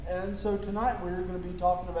And so tonight we're going to be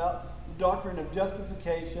talking about the doctrine of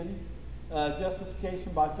justification,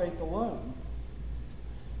 justification by faith alone.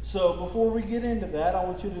 So before we get into that, I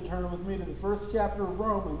want you to turn with me to the first chapter of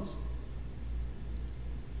Romans.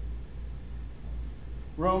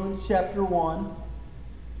 Romans chapter 1.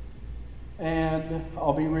 And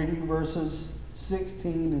I'll be reading verses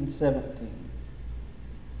 16 and 17.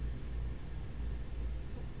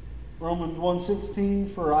 Romans 1:16,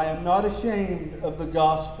 for I am not ashamed of the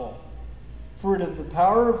gospel, for it is the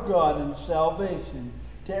power of God and salvation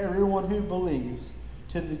to everyone who believes,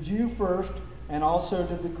 to the Jew first and also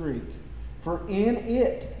to the Greek. For in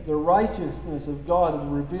it the righteousness of God is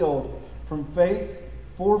revealed from faith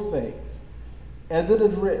for faith. As it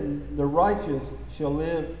is written, the righteous shall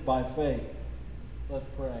live by faith. Let's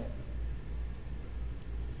pray.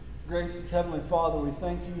 Gracious Heavenly Father, we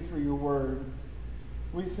thank you for your word.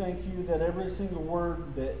 We thank you that every single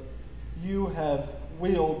word that you have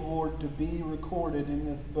willed, Lord, to be recorded in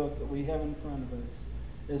this book that we have in front of us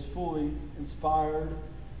is fully inspired,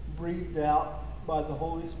 breathed out by the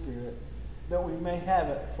Holy Spirit, that we may have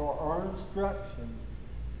it for our instruction,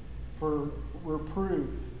 for reproof,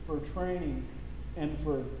 for training, and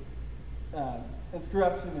for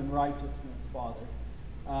instruction in righteousness, Father.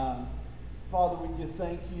 Father, we just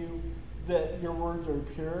thank you that your words are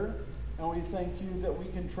pure, and we thank you that we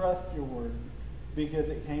can trust your word because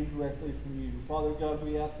it came directly from you. Father God,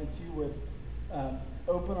 we ask that you would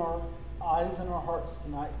open our eyes and our hearts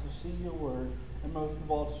tonight to see your word, and most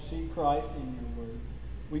of all to see Christ in your word.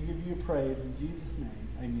 We give you praise in Jesus' name.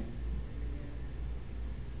 Amen.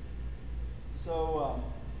 So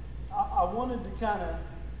I wanted to kind of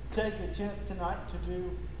take a chance tonight to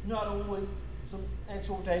do not only some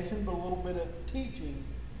exhortation, but a little bit of teaching,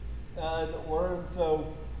 as it were. And so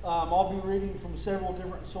I'll be reading from several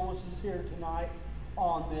different sources here tonight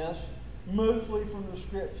on this, mostly from the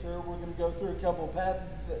Scripture. We're going to go through a couple of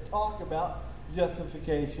passages that talk about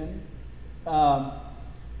justification.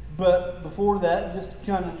 But before that, just to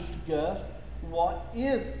kind of discuss what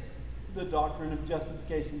is the doctrine of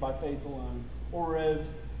justification by faith alone, or as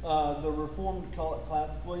the Reformed call it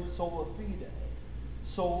classically, sola fide.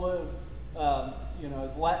 Sola,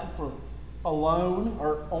 is Latin for alone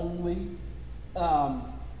or only,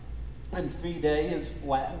 and fide is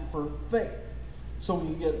Latin for faith. So when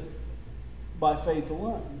you get by faith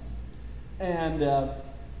alone. And,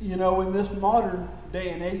 in this modern day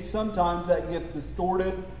and age, sometimes that gets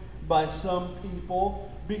distorted by some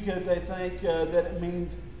people because they think that it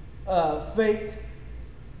means faith,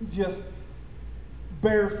 just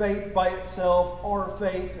bare faith by itself, or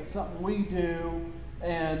faith is something we do,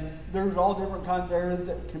 and there's all different kinds of areas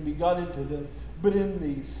that can be got into this. But in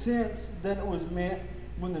the sense that it was meant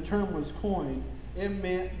when the term was coined, it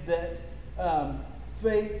meant that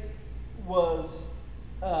faith was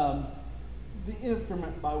the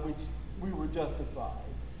instrument by which we were justified.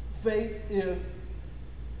 Faith is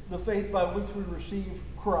the faith by which we receive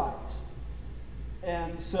Christ.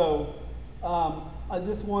 And so I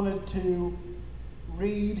just wanted to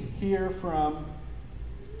read here from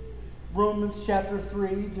Romans chapter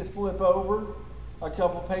 3. Just flip over a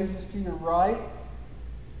couple pages to your right.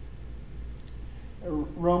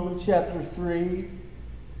 Romans chapter 3,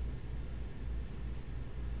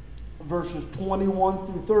 verses 21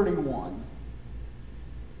 through 31.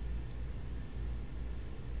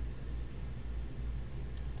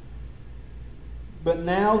 But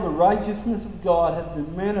now the righteousness of God has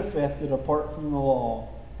been manifested apart from the law.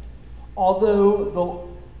 Although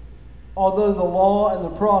the law and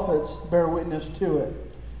the prophets bear witness to it,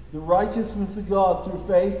 the righteousness of God through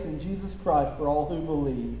faith in Jesus Christ for all who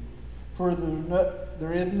believe. For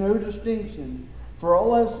there is no distinction, for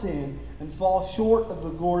all have sinned and fall short of the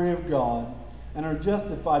glory of God, and are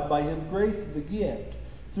justified by his grace as a gift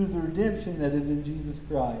through the redemption that is in Jesus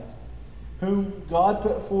Christ, whom God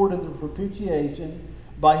put forward as a propitiation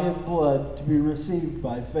by his blood to be received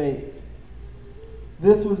by faith.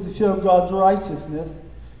 This was to show God's righteousness,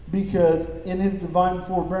 because in his divine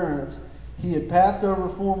forbearance he had passed over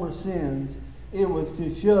former sins. It was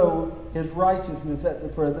to show his righteousness at the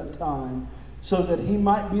present time, so that he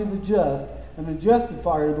might be the just and the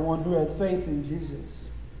justifier of the one who has faith in Jesus.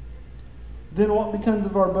 Then what becomes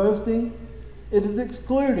of our boasting? It is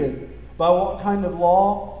excluded. By what kind of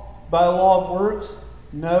law? By a law of works?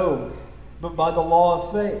 No, but by the law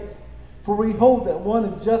of faith. For we hold that one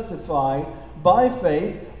is justified by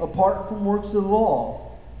faith apart from works of the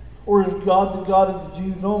law. Or is God the God of the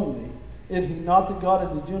Jews only? Is he not the God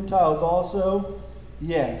of the Gentiles also?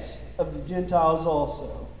 Yes, of the Gentiles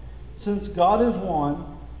also. Since God is one,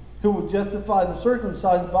 who will justify the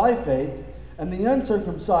circumcised by faith and the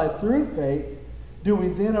uncircumcised through faith, Do we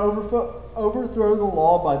then overthrow the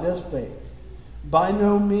law by this faith? By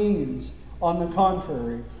no means. On the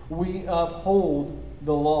contrary, we uphold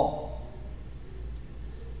the law.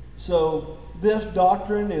 So this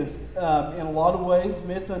doctrine is in a lot of ways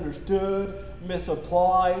misunderstood,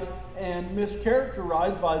 misapplied, and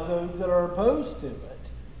mischaracterized by those that are opposed to it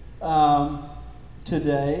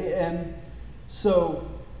today. And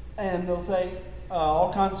they'll say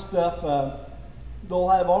all kinds of stuff. They'll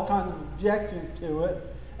have all kinds of objections to it,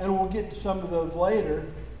 and we'll get to some of those later.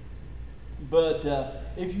 But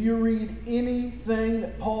if you read anything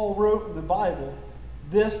that Paul wrote in the Bible,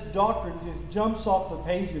 this doctrine just jumps off the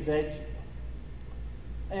page of at you.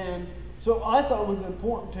 And so I thought it was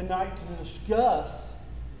important tonight to discuss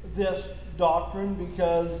this doctrine,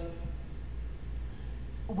 because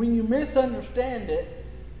when you misunderstand it,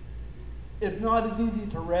 it's not as easy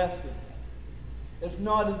to rest in it. It's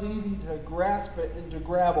not as easy to grasp it and to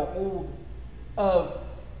grab a hold of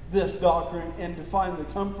this doctrine and to find the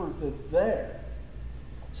comfort that's there.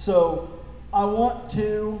 So I want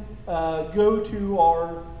to go to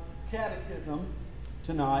our catechism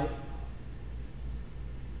tonight.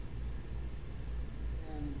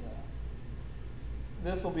 And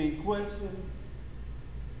this will be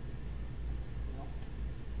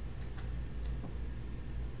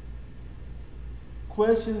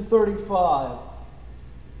question 35.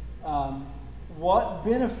 What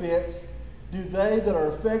benefits do they that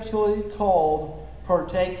are effectually called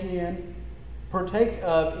partake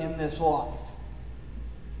of in this life?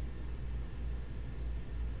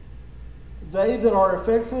 They that are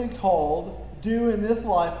effectually called do in this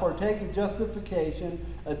life partake of justification,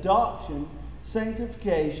 adoption,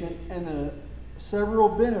 sanctification, and the several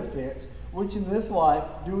benefits which in this life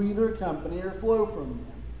do either accompany or flow from them.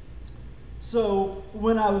 So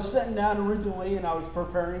when I was sitting down originally and I was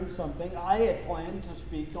preparing something, I had planned to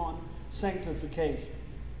speak on sanctification.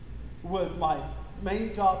 With my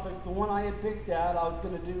main topic, the one I had picked out, I was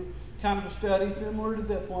going to do kind of a study similar to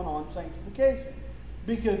this one on sanctification,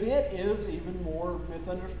 because it is even more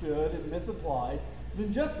misunderstood and misapplied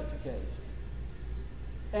than justification.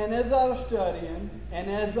 And as I was studying, and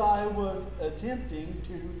as I was attempting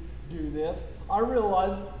to do this, I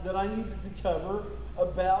realized that I needed to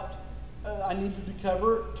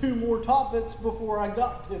cover two more topics before I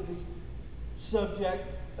got to the subject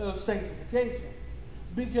of sanctification.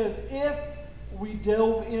 Because if we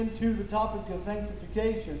delve into the topic of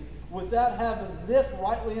sanctification without having this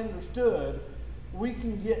rightly understood, we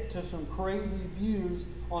can get to some crazy views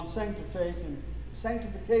on sanctification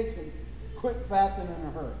quick, fast, and in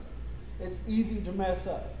a hurry. It's easy to mess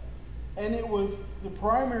up. And it was the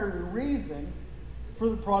primary reason for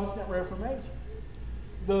the Protestant Reformation.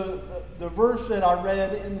 The verse that I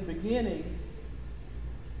read in the beginning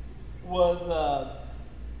was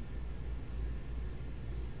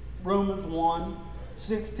Romans 1,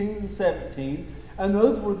 16 and 17. And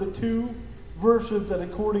those were the two verses that,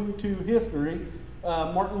 according to history,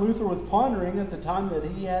 Martin Luther was pondering at the time that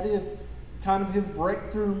he had his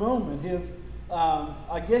breakthrough moment. His,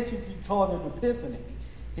 I guess you could call it an epiphany.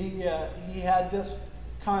 He had this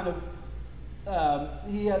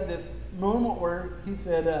moment where he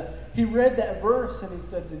said, he read that verse and he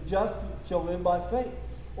said, the just shall live by faith,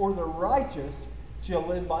 or the righteous shall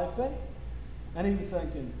live by faith. And he was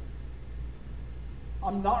thinking,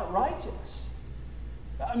 I'm not righteous.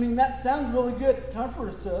 I mean, that sounds really good. It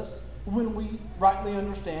comforts us when we rightly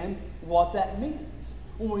understand what that means.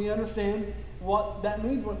 When we understand what that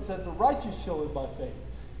means when it says the righteous shall live by faith.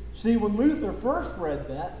 See, when Luther first read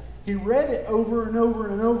that, he read it over and over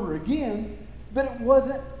and over again, but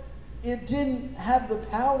it didn't have the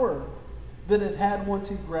power that it had once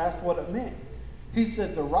he grasped what it meant. He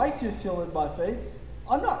said, the righteous shall live by faith.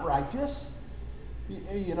 I'm not righteous.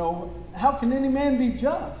 You know, how can any man be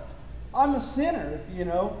just? I'm a sinner, you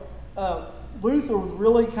know. Luther was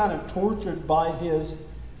really kind of tortured by his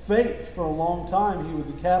faith for a long time. He was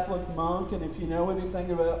a Catholic monk, and if you know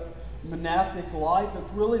anything about monastic life,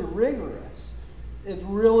 it's really rigorous. It's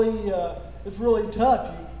really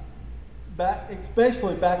tough.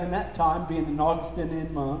 Especially back in that time, being an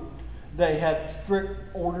Augustinian monk, they had strict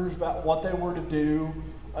orders about what they were to do,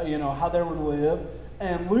 how they were to live.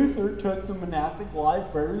 And Luther took the monastic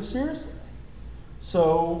life very seriously.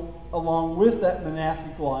 So, along with that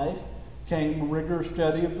monastic life came a rigorous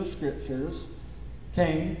study of the Scriptures,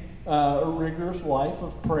 came a rigorous life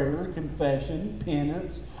of prayer, confession,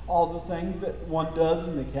 penance, all the things that one does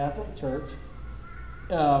in the Catholic Church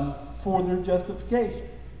for their justification.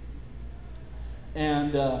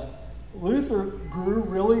 And Luther grew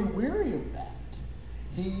really weary of that.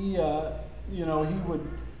 He would,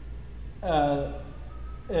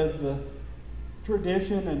 as the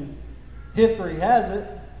tradition and history has it,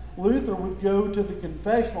 Luther would go to the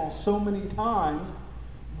confessional so many times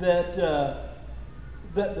that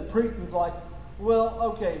that the priest was like, well,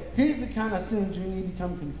 okay, here's the kind of sins you need to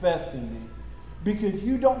come confess to me. Because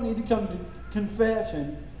you don't need to come to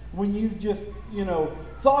confession when you've just,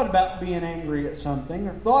 thought about being angry at something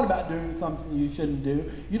or thought about doing something you shouldn't do.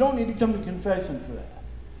 You don't need to come to confession for that.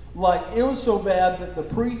 Like, it was so bad that the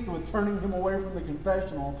priest was turning him away from the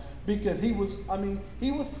confessional because he was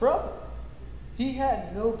troubled. He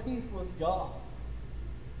had no peace with God.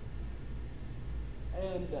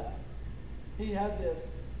 And he had this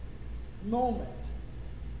moment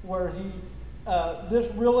where this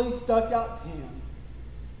really stuck out to him.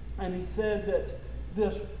 And he said that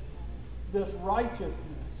this righteousness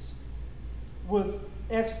was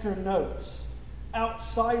extra notes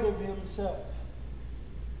outside of himself.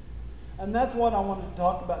 And that's what I wanted to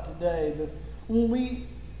talk about today. That when we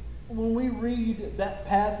read that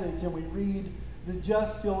passage and we read the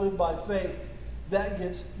just shall live by faith, that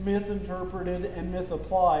gets misinterpreted and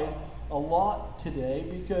misapplied a lot today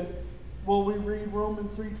because, well, we read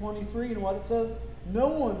Romans 3:23 and what it says, no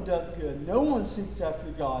one does good, no one seeks after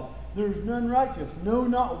God, there's none righteous, no,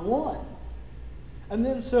 not one. And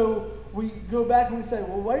then so we go back and we say,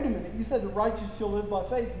 well, wait a minute, you said the righteous shall live by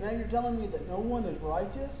faith, now you're telling me that no one is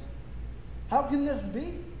righteous? How can this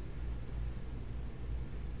be?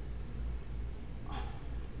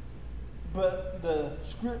 But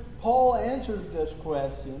Paul answers this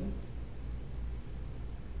question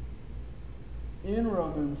in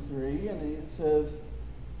Romans 3, and it says,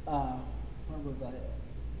 where was I at?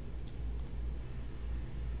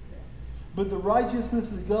 But the righteousness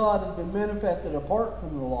of God has been manifested apart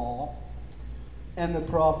from the law, and the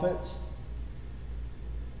prophets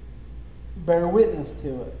bear witness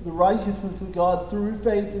to it. The righteousness of God through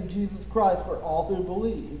faith in Jesus Christ for all who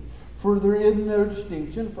believe. For there is no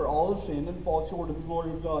distinction, for all have sinned and fall short of the glory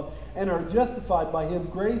of God, and are justified by his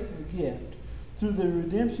grace as a gift, through the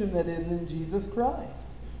redemption that is in Jesus Christ,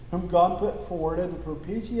 whom God put forward as a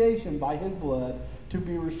propitiation by his blood to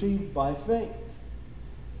be received by faith.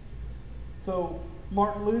 So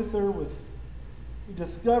Martin Luther was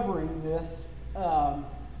discovering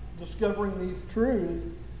these truths,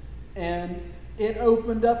 and it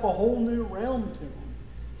opened up a whole new realm to him.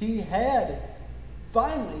 He had,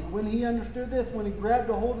 finally, when he understood this, when he grabbed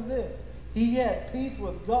a hold of this, he had peace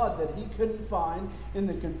with God that he couldn't find in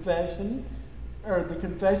the confession or the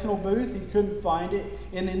confessional booth. He couldn't find it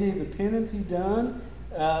in any of the penance he'd done.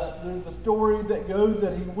 There's a story that goes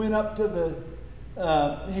that he went up to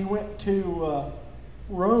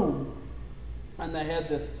Rome, and they had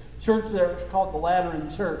this church there. It was called the Lateran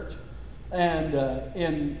Church. And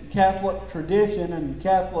in Catholic tradition and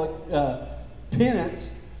Catholic penance,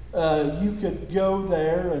 you could go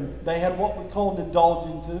there, and they had what we called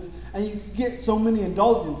indulgences, and you could get so many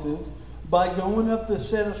indulgences by going up this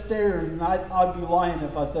set of stairs, and I'd be lying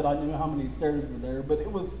if I said I knew how many stairs were there, but it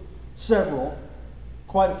was several,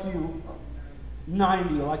 quite a few,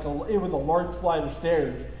 90, it was a large flight of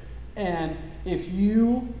stairs. And if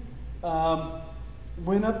you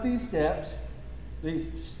went up these steps, these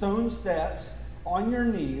stone steps, on your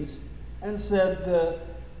knees, and said the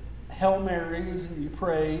Hail Marys, and you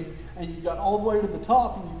prayed, and you got all the way to the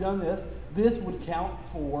top, and you've done this would count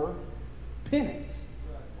for penance.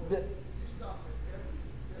 Right.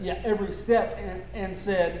 Every step, and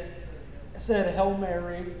said Hail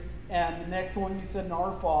Mary, and the next one you said an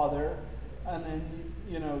Our Father, and then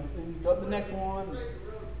then you got the next one,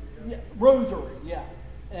 Rosary,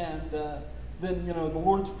 and then the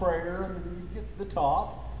Lord's Prayer, and then you get to the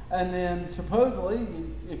top, and then supposedly,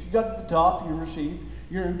 if you got to the top, you received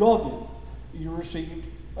your indulgence, you received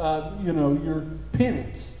your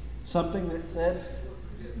penance, something that said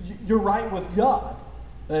you're right with God.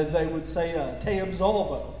 They would say, te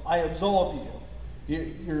absolvo, I absolve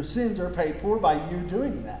you. Your sins are paid for by you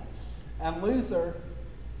doing that. And Luther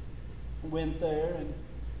went there, and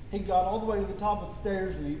he got all the way to the top of the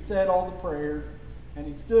stairs, and he said all the prayers, and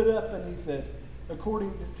he stood up and he said,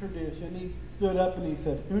 according to tradition, he stood up and he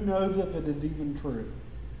said, who knows if it is even true?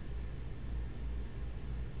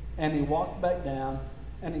 And he walked back down,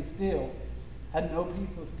 and he still had no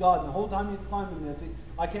peace with God. And the whole time he was climbing this,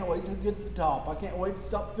 I can't wait to get to the top. I can't wait to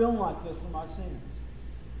stop feeling like this for my sins.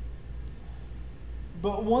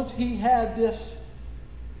 But once he had this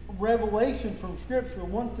revelation from Scripture,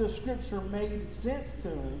 once this Scripture made sense to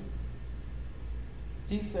him,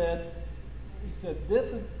 he said,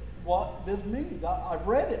 this is what this means. I've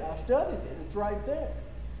read it. I studied it. It's right there.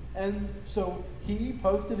 And so he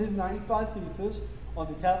posted his 95 Theses on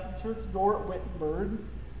the Catholic Church door at Wittenberg,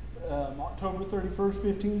 October 31st,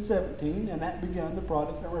 1517, and that began the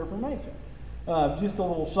Protestant Reformation. Just a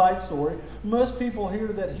little side story. Most people hear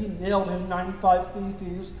that he nailed his 95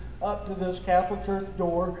 Theses up to this Catholic Church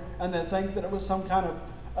door, and they think that it was some kind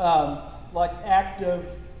of like act of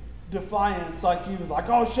defiance. Like he was like,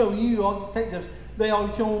 "I'll show you. I'll just take this." They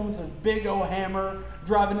always show him with this big old hammer,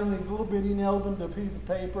 driving in these little bitty nails into a piece of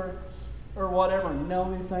paper or whatever, and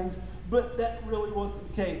nailing these things. But that really wasn't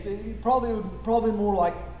the case. It was probably more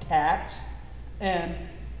like tax, and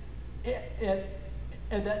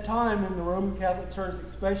at that time in the Roman Catholic Church,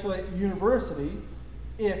 especially at university,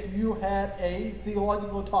 if you had a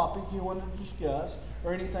theological topic you wanted to discuss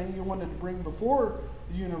or anything you wanted to bring before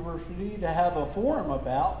the university to have a forum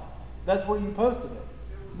about, that's where you posted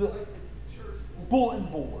it. The bulletin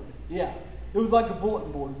board. Yeah. It was like a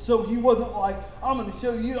bulletin board. So he wasn't like, "I'm going to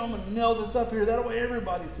show you, I'm going to nail this up here. That way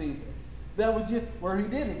everybody sees it." That was just where he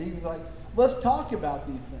did it. He was like, "Let's talk about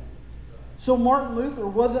these things." So Martin Luther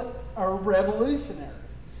wasn't a revolutionary.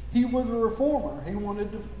 He was a reformer. He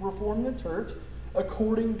wanted to reform the church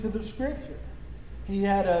according to the Scripture.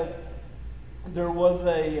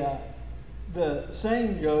 The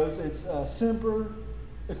saying goes, it's semper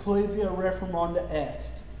ecclesia reformanda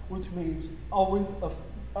est, which means always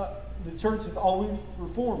the church is always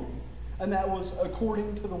reforming, and that was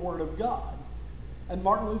according to the Word of God. And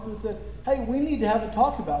Martin Luther said, "Hey, we need to have a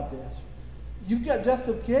talk about this. You've got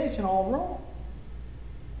justification all wrong."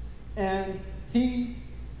 And he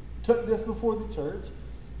took this before the church,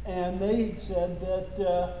 and they said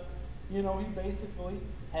that he basically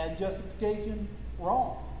had justification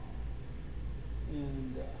wrong.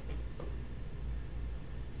 And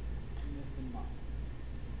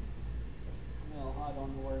I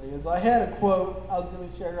don't know where it is. I had a quote I was going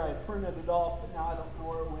to share. I printed it off, but now I don't know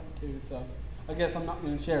where it went to, so I guess I'm not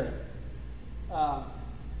going to share it. I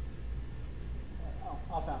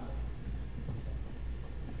found it.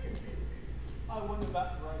 I wasn't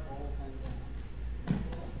about to write the whole thing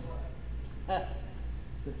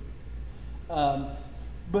down.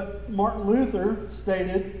 But Martin Luther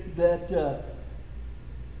stated that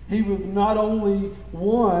he was not only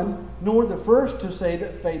one, nor the first to say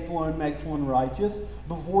that faith alone makes one righteous.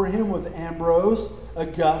 Before him was Ambrose,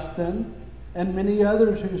 Augustine, and many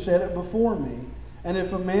others who said it before me. And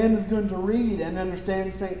if a man is going to read and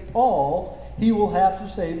understand St. Paul, he will have to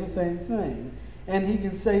say the same thing. And he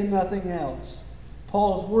can say nothing else.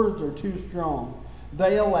 Paul's words are too strong.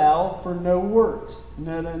 They allow for no works,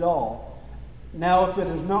 none at all. Now, if it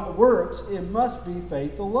is not works, it must be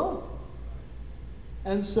faith alone.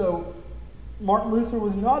 And so, Martin Luther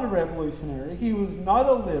was not a revolutionary. He was not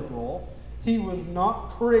a liberal. He was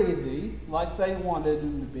not crazy like they wanted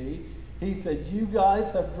him to be. He said, "You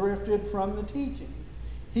guys have drifted from the teaching."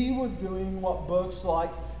 He was doing what books like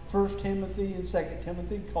 1 Timothy and 2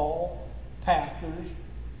 Timothy call pastors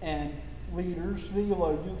and leaders,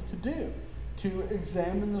 theologians to do, to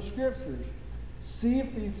examine the Scriptures, see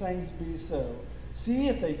if these things be so, see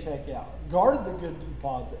if they check out, guard the good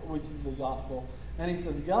deposit, which is the gospel. And he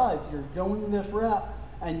said, "Guys, you're going this route,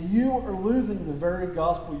 and you are losing the very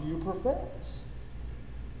gospel you profess."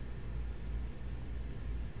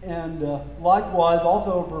 And likewise,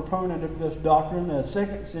 also a proponent of this doctrine, a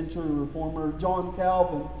 2nd century reformer, John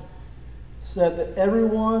Calvin, said that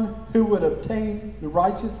everyone who would obtain the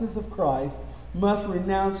righteousness of Christ must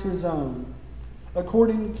renounce his own.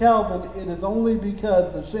 According to Calvin, it is only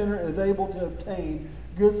because the sinner is able to obtain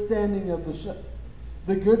the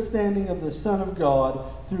good standing of the Son of God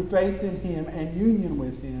through faith in him and union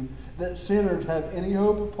with him that sinners have any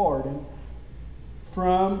hope of pardon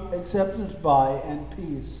from, acceptance by, and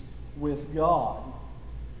peace with God.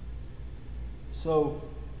 So,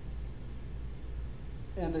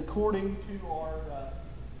 and according to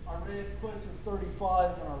I read question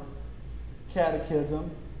 35 in our catechism,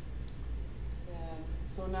 and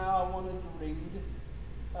so now I wanted to read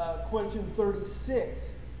question 36,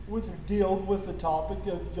 which deals with the topic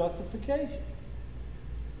of justification.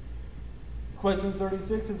 Question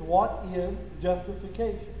 36 is, what is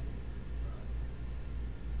justification?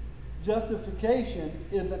 Justification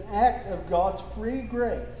is an act of God's free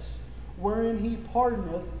grace, wherein he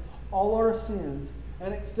pardoneth all our sins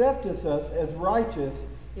and accepteth us as righteous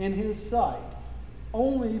in his sight,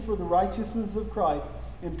 only for the righteousness of Christ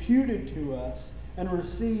imputed to us and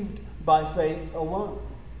received by faith alone.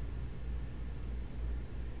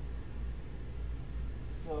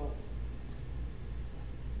 So,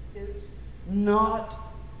 it's not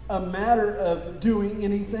a matter of doing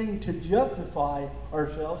anything to justify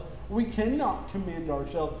ourselves. We cannot commend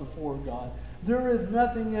ourselves before God. There is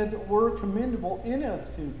nothing, as it were, commendable in us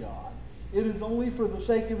to God. It is only for the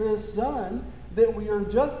sake of his Son that we are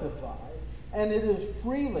justified. And it is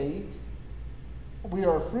freely, we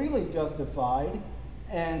are freely justified,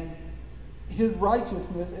 and his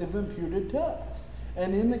righteousness is imputed to us.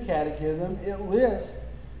 And in the Catechism, it lists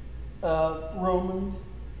Romans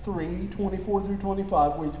 3, 24 through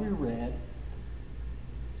 25, which we read.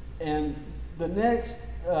 And the next,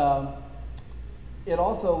 it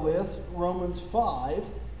also lists Romans 5.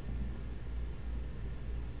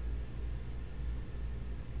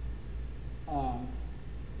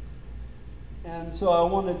 And so I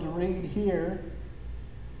wanted to read here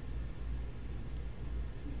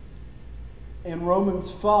in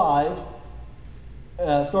Romans 5,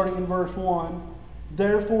 starting in verse 1,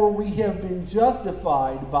 therefore we have been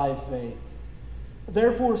justified by faith.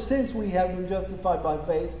 Therefore, since we have been justified by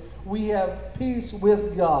faith, we have peace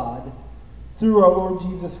with God through our Lord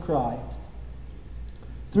Jesus Christ.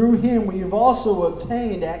 Through him we have also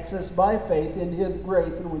obtained access by faith in his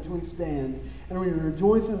grace in which we stand, and we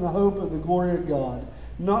rejoice in the hope of the glory of God.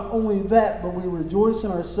 Not only that, but we rejoice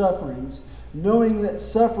in our sufferings, knowing that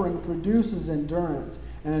suffering produces endurance,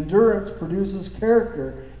 and endurance produces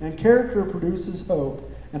character, and character produces hope.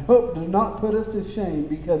 And hope does not put us to shame,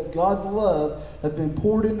 because God's love has been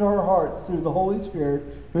poured into our hearts through the Holy Spirit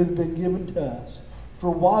who has been given to us.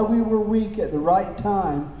 For while we were weak at the right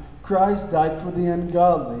time, Christ died for the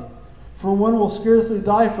ungodly. For one will scarcely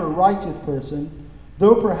die for a righteous person,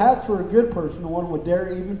 though perhaps for a good person one would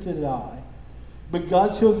dare even to die. But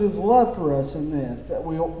God shows his love for us in this, that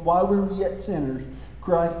while we were yet sinners,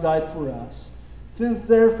 Christ died for us. Since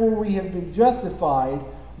therefore we have been justified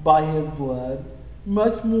by his blood,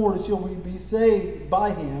 much more shall we be saved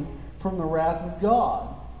by him from the wrath of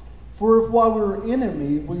God. For if while we were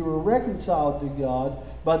enemies we were reconciled to God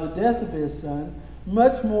by the death of his Son,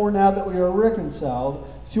 much more now that we are reconciled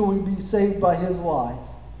shall we be saved by his life.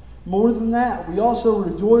 More than that, we also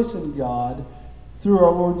rejoice in God through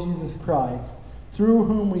our Lord Jesus Christ, through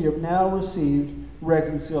whom we have now received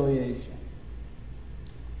reconciliation.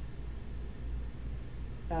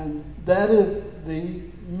 And that is the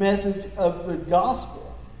message of the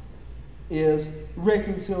gospel, is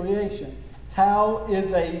reconciliation. How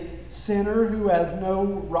is a sinner who has no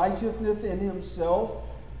righteousness in himself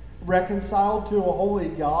reconciled to a holy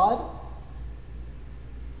God?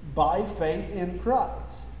 By faith in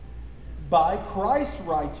Christ. By Christ's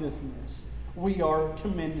righteousness, we are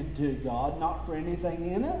commended to God, not for anything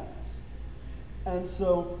in us. And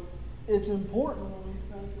so it's important when we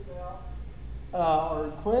think about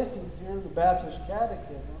our questions here in the Baptist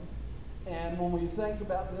Catechism, and when we think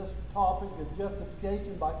about this topic of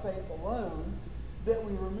justification by faith alone, that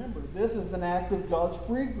we remember this is an act of God's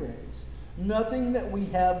free grace. Nothing that we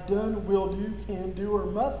have done, will do, can do, or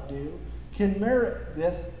must do can merit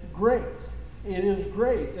this grace. It is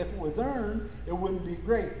grace. If it was earned, it wouldn't be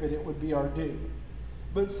grace, but it would be our due.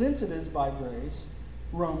 But since it is by grace,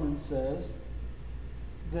 Romans says,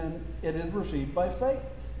 then it is received by faith.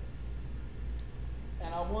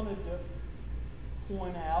 And I wanted to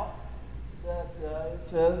point out that it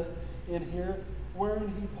says in here,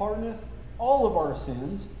 wherein he pardoneth all of our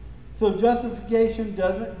sins. So justification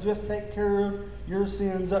doesn't just take care of your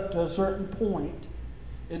sins up to a certain point.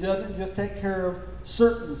 It doesn't just take care of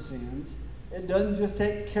certain sins. It doesn't just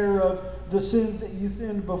take care of the sins that you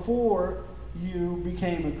sinned before you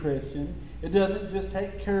became a Christian. It doesn't just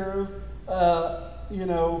take care of,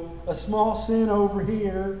 a small sin over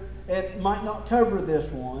here. It might not cover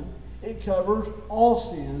this one. It covers all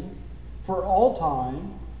sin for all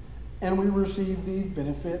time, and we receive these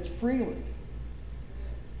benefits freely.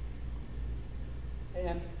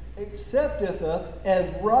 And accepteth us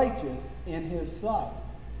as righteous in his sight.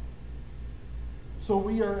 So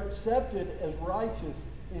we are accepted as righteous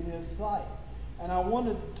in his sight. And I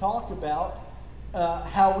wanted to talk about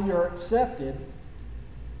how we are accepted.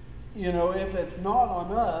 If it's not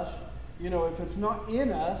on us, if it's not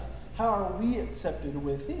in us, how are we accepted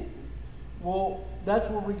with him? Well, that's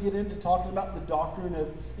where we get into talking about the doctrine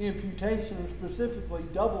of imputation, or specifically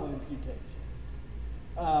double imputation.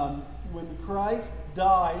 When Christ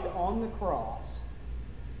died on the cross,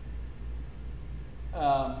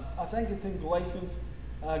 I think it's in Galatians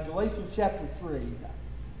chapter 3.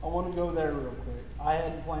 I want to go there real quick. I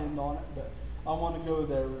hadn't planned on it, but I want to go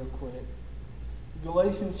there real quick.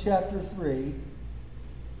 Galatians chapter 3.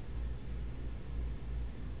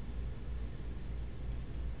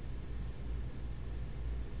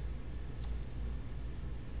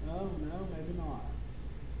 No, maybe not.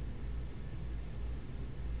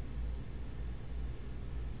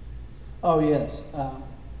 Oh, yes.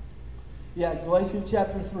 Galatians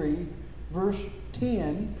chapter 3, verse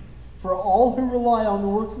 10. For all who rely on the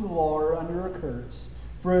works of the law are under a curse.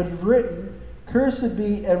 For it is written, Cursed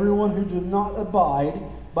be everyone who does not abide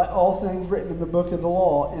by all things written in the book of the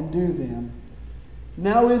law and do them.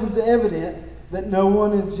 Now it is evident that no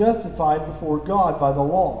one is justified before God by the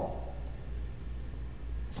law.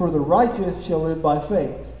 For the righteous shall live by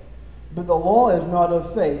faith. But the law is not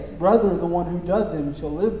of faith. Rather, the one who does them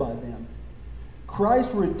shall live by them.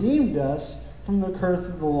 Christ redeemed us from the curse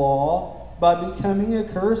of the law by becoming a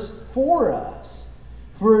curse for us.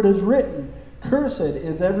 For it is written, Cursed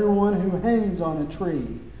is everyone who hangs on a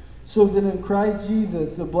tree, so that in Christ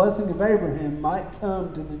Jesus the blessing of Abraham might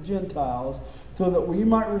come to the Gentiles, so that we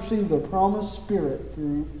might receive the promised Spirit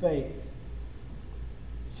through faith.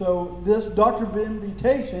 So this doctrine of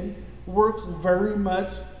imputation works very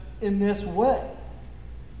much in this way.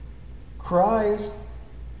 Christ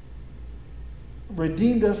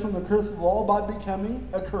redeemed us from the curse of the law by becoming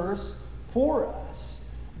a curse for us,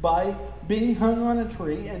 by being hung on a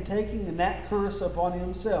tree and taking that curse upon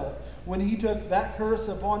himself. When he took that curse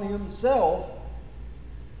upon himself,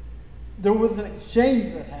 there was an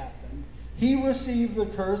exchange that happened. He received the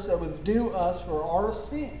curse that was due us for our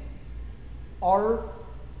sin. Our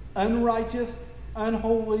unrighteous,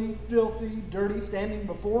 unholy, filthy, dirty standing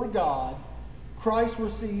before God. Christ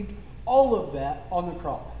received all of that on the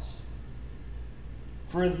cross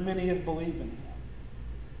for as many as believe in him.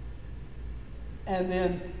 And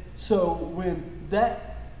then, so when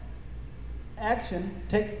that action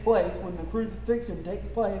takes place, when the crucifixion takes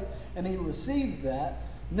place, and he receives that,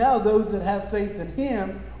 now those that have faith in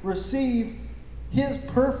him receive his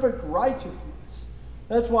perfect righteousness.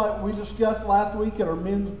 That's why we discussed last week at our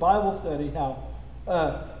men's Bible study how,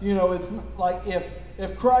 it's like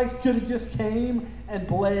if Christ could have just came and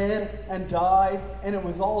bled and died and it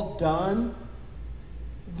was all done,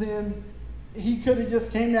 then he could have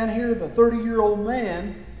just came down here, the 30-year-old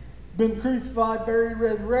man, been crucified, buried,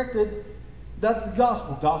 resurrected. That's the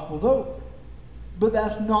gospel. Gospel's over. But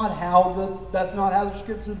that's not how the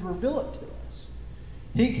scriptures reveal it to us.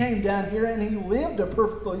 He came down here and he lived a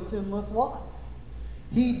perfectly sinless life.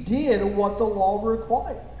 He did what the law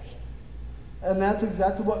requires. And that's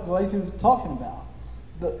exactly what Galatians is talking about.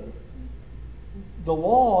 The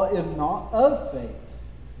law is not of faith.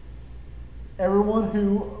 Everyone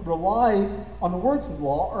who relies on the works of the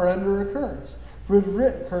law are under a curse. For it is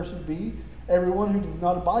written, Cursed be everyone who does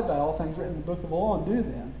not abide by all things written in the book of the law and do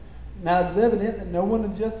them. Now it is evident that no one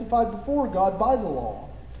is justified before God by the law.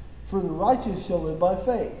 For the righteous shall live by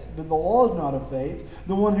faith. But the law is not of faith.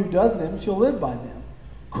 The one who does them shall live by them.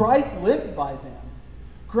 Christ lived by them.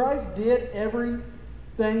 Christ did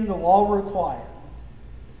everything the law required.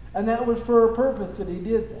 And that was for a purpose that he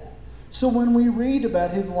did that. So when we read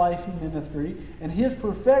about his life and ministry and his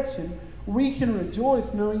perfection, we can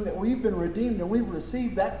rejoice knowing that we've been redeemed and we've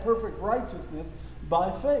received that perfect righteousness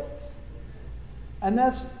by faith. And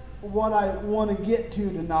that's what I want to get to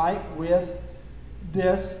tonight with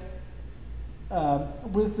this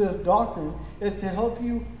doctrine, is to help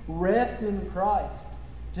you rest in Christ,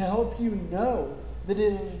 to help you know that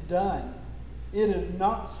it is done. It is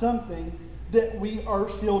not something that we are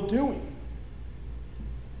still doing.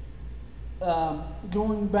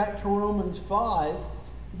 Going back to Romans 5,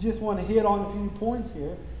 just want to hit on a few points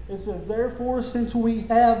here. It says, therefore, since we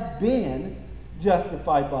have been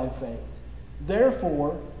justified by faith.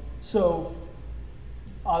 Therefore, so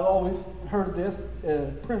I've always heard this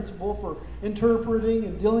principle for interpreting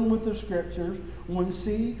and dealing with the scriptures. When we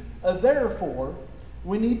see a therefore,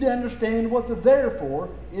 we need to understand what the therefore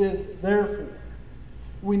is there for.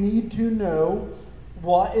 We need to know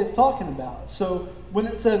what it's talking about. So when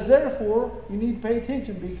it says therefore, you need to pay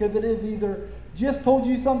attention, because it is either just told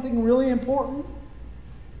you something really important,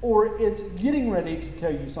 or it's getting ready to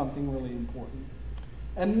tell you something really important.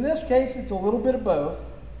 And in this case, it's a little bit of both.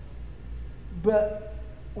 But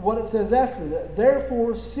what it says after that,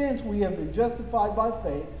 therefore, since we have been justified by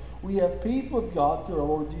faith, we have peace with God through our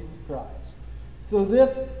Lord Jesus Christ. So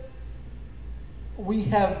this, we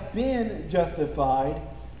have been justified.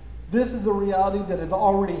 This is a reality that has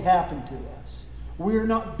already happened to us. We are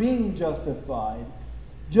not being justified.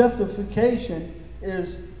 Justification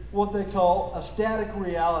is what they call a static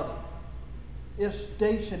reality. It's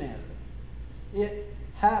stationary. It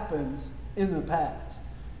happens in the past.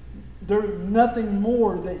 There's nothing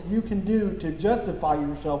more that you can do to justify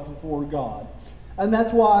yourself before God. And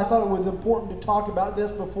that's why I thought it was important to talk about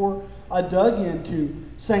this before I dug into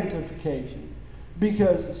sanctification.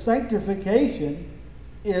 Because sanctification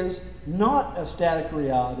is not a static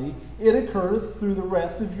reality. It occurs through the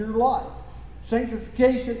rest of your life.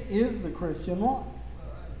 Sanctification is the Christian life.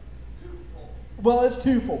 Well, it's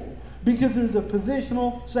twofold. Because there's a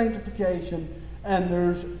positional sanctification, and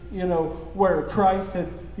there's, where Christ has,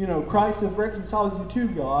 Christ has reconciled you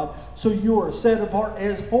to God, so you are set apart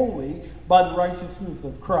as holy by the righteousness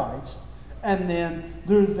of Christ. And then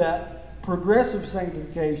there's that progressive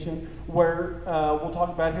sanctification where we'll talk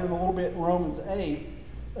about here in a little bit in Romans 8,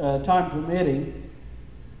 time permitting,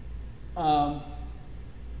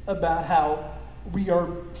 about how we are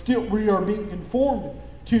being conformed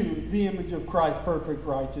to the image of Christ's perfect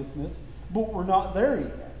righteousness, but we're not there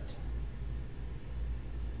yet.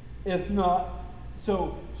 If not,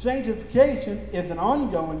 so sanctification is an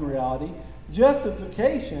ongoing reality.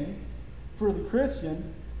 Justification for the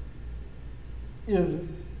Christian is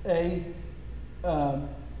a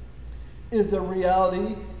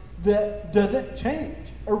reality that doesn't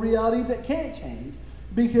change, a reality that can't change,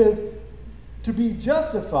 because to be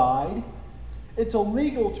justified, it's a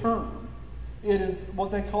legal term. It is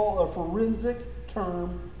what they call a forensic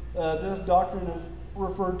term. This doctrine is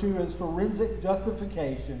referred to as forensic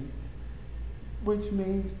justification, which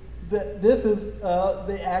means that this is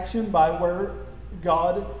the action by where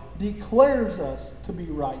God declares us to be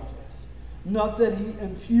righteous. Not that he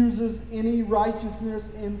infuses any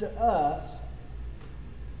righteousness into us,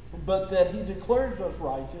 but that he declares us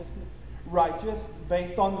righteous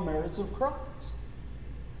based on the merits of Christ.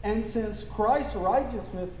 And since Christ's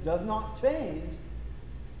righteousness does not change,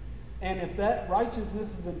 and if that righteousness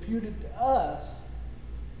is imputed to us,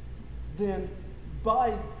 then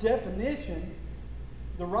by definition,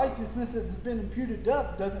 the righteousness that's been imputed to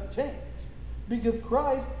us doesn't change. Because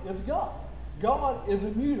Christ is God. God is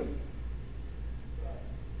immutable.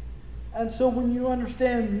 And so when you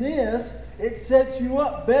understand this, it sets you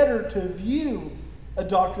up better to view a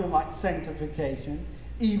doctrine like sanctification,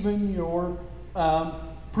 even your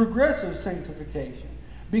progressive sanctification.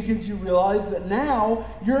 Because you realize that now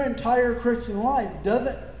your entire Christian life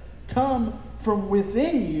doesn't come from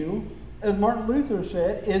within you. As Martin Luther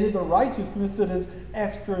said, it is a righteousness that is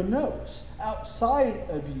extra nos, outside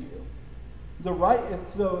of you.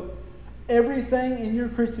 So everything in your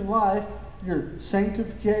Christian life, your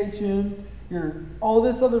sanctification, all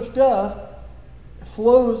this other stuff,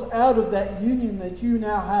 flows out of that union that you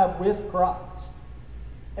now have with Christ.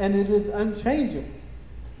 And it is unchangeable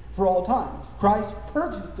for all time. Christ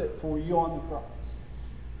purchased it for you on the cross.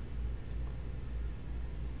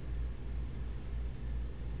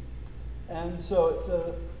 And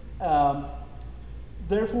so it's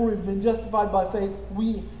therefore we've been justified by faith.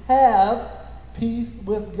 We have peace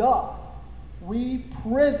with God. We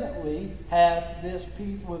presently have this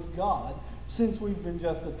peace with God since we've been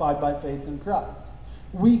justified by faith in Christ.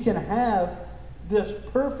 We can have this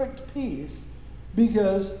perfect peace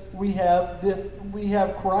because we have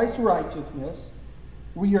Christ's righteousness.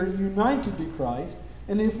 We are united to Christ,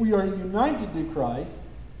 and if we are united to Christ,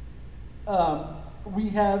 we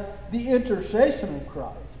have the intercession of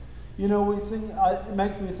Christ. We sing. It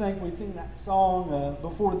makes me think. We sing that song,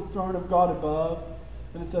 "Before the throne of God above,"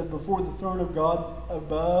 and it says, "Before the throne of God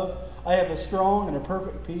above, I have a strong and a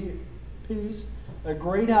perfect peace, a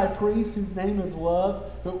great high priest whose name is love,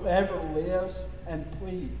 whoever lives and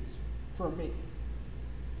pleads for me."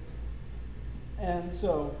 And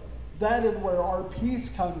so that is where our peace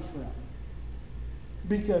comes from.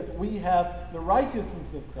 Because we have the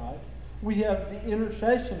righteousness of Christ. We have the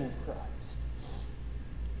intercession of Christ.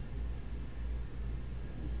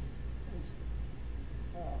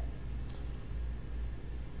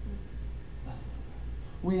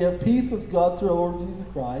 We have peace with God through our Lord Jesus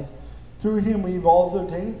Christ. Through him we've also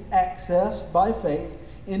obtained access by faith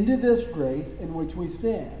into this grace in which we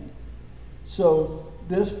stand. So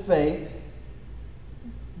this faith,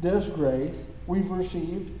 this grace, we've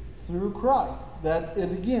received through Christ. That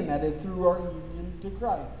is through our union to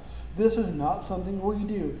Christ. This is not something we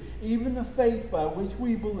do. Even the faith by which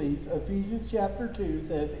we believe, Ephesians chapter 2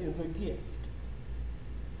 says, is a gift.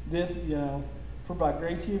 This, for by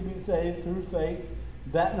grace you have been saved through faith.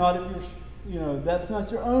 That's not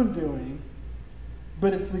your own doing,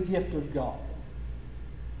 but it's the gift of God.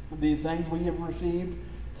 These things we have received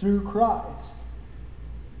through Christ.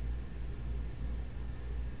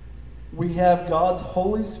 We have God's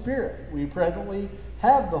Holy Spirit. We presently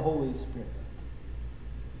have the Holy Spirit.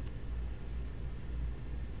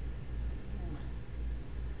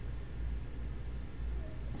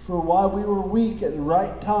 For while we were weak at the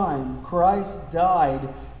right time, Christ died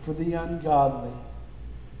for the ungodly.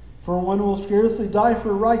 For one will scarcely die for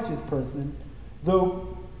a righteous person,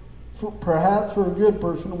 though perhaps for a good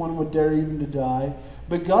person one would dare even to die.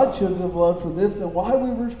 But God shows his love for this, and while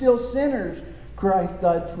we were still sinners, Christ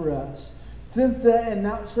died for us. And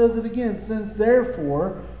now it says it again, since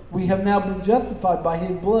therefore we have now been justified by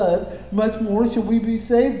his blood, much more shall we be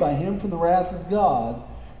saved by him from the wrath of God.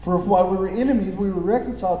 For if while we were enemies, we were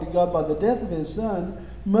reconciled to God by the death of his Son,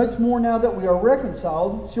 much more now that we are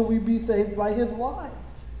reconciled, shall we be saved by his life.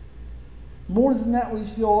 More than that, we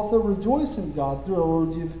shall also rejoice in God through our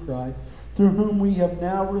Lord Jesus Christ, through whom we have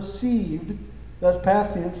now received, that's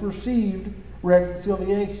past tense, received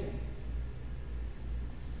reconciliation.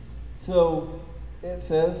 So it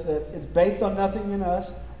says that it's based on nothing in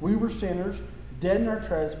us. We were sinners, dead in our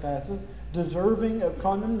trespasses, deserving of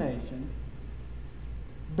condemnation.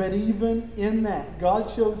 But even in that, God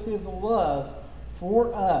shows his love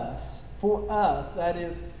for us, that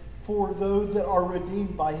is, for those that are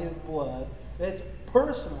redeemed by his blood. It's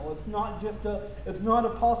personal. It's not a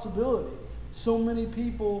possibility. So many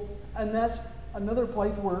people, and that's another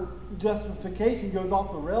place where justification goes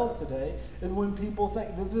off the rails today, is when people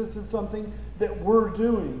think that this is something that we're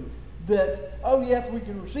doing. That, oh yes, we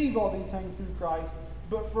can receive all these things through Christ,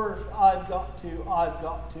 but first I've got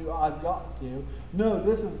to. No,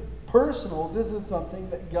 this is personal. This is something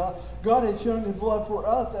that God has shown his love for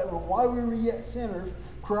us, that while we were yet sinners,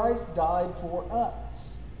 Christ died for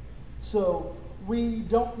us. So we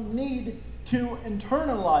don't need to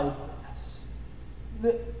internalize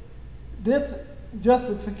this. This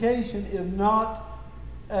justification is not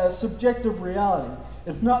a subjective reality.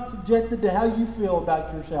 It's not subjected to how you feel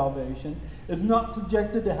about your salvation. It's not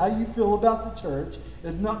subjected to how you feel about the church.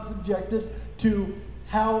 It's not subjected to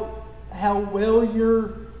how well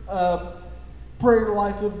your prayer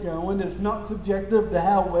life is going. It's not subjective to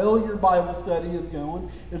how well your Bible study is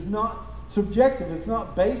going. It's not subjective. It's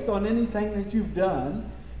not based on anything that you've done.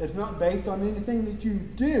 It's not based on anything that you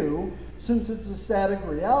do, since it's a static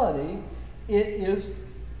reality. It is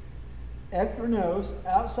externos,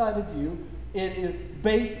 outside of you. It is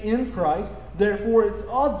based in Christ. Therefore, it's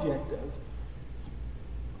objective.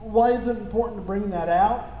 Why is it important to bring that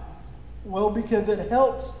out? Well, because it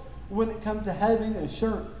helps when it comes to having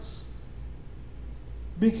assurance.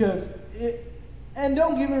 And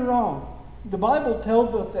don't get me wrong, the Bible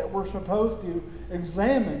tells us that we're supposed to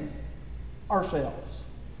examine ourselves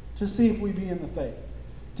to see if we be in the faith.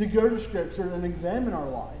 To go to Scripture and examine our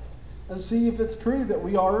life and see if it's true that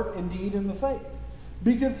we are indeed in the faith.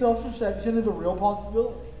 Because self-deception is a real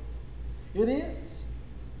possibility. It is.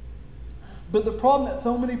 But the problem that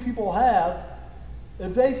so many people have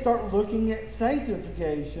is they start looking at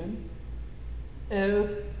sanctification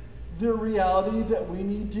as the reality that we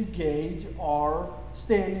need to gauge our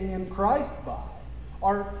standing in Christ by.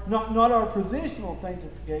 Not our positional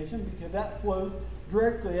sanctification, because that flows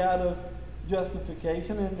directly out of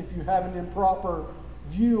justification. And if you have an improper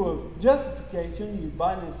view of justification, you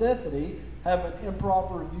by necessity have an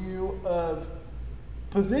improper view of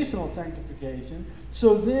positional sanctification.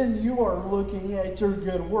 So then you are looking at your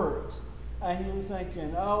good works, and you're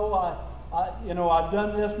thinking, oh, I've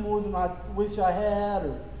done this more than I wish I had,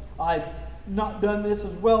 or I've not done this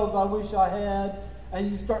as well as I wish I had. And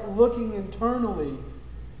you start looking internally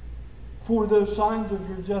for those signs of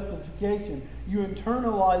your justification. You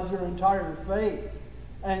internalize your entire faith,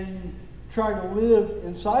 and you try to live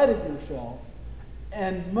inside of yourself.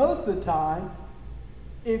 And most of the time,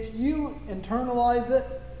 if you internalize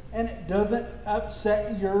it and it doesn't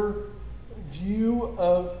upset your view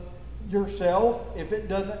of yourself, if it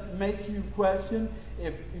doesn't make you question,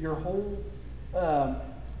 if your whole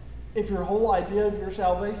idea of your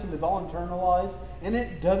salvation is all internalized and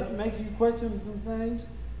it doesn't make you question some things,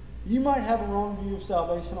 you might have a wrong view of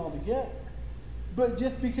salvation altogether. But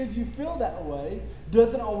just because you feel that way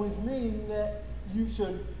doesn't always mean that you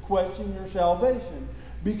should question your salvation.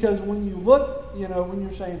 Because when you look, when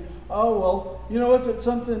you're saying, oh, well, if it's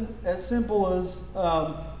something as simple as,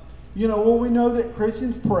 we know that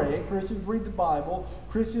Christians pray, Christians read the Bible,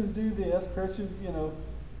 Christians do this, Christians,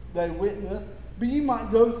 they witness. But you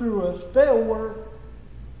might go through a spell where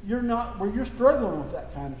you're struggling with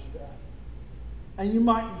that kind of stuff. And you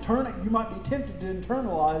might be tempted to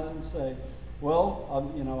internalize and say, well,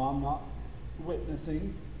 I'm not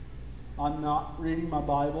witnessing, I'm not reading my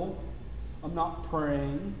Bible, I'm not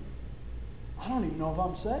praying, I don't even know if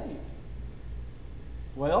I'm saved.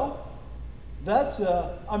 Well, that's,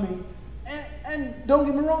 and don't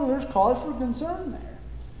get me wrong, there's cause for concern there.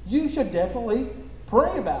 You should definitely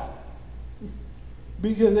pray about it.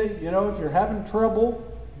 Because, if you're having trouble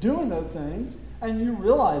doing those things, and you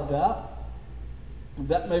realize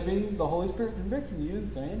that may be the Holy Spirit convicting you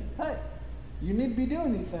and saying, hey, you need to be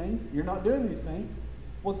doing these things, you're not doing these things,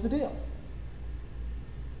 what's the deal?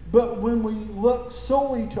 But when we look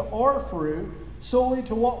solely to our fruit, solely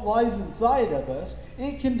to what lies inside of us,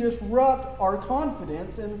 it can disrupt our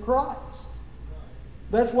confidence in Christ.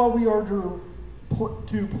 That's why we are to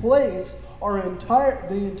place the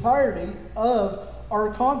entirety of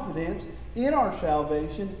our confidence in our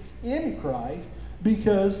salvation in Christ,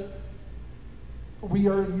 because we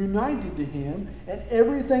are united to Him, and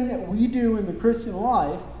everything that we do in the Christian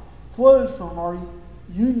life flows from our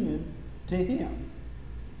union to Him.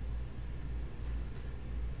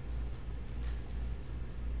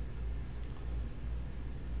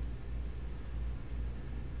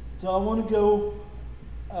 So I want to go,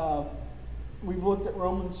 we've looked at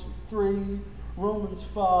Romans 3, Romans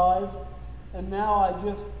 5, and now I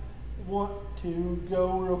just want to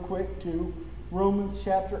go real quick to Romans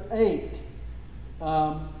chapter 8.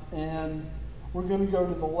 And we're going to go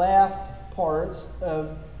to the last parts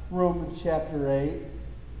of Romans chapter 8.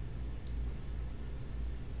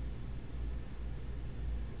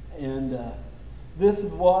 And this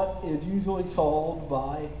is what is usually called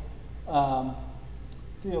by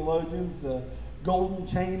theologians the golden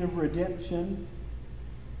chain of redemption.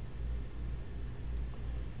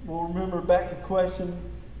 We'll remember back to question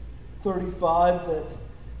 35 that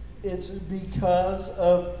it's because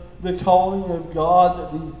of the calling of God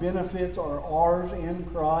that these benefits are ours in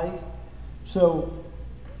Christ. So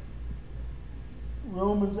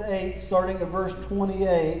Romans 8, starting at verse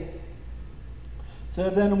 28, so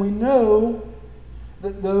then we know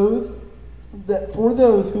that for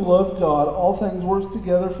those who love God, all things work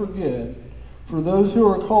together for good, for those who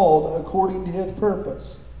are called according to His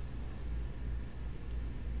purpose.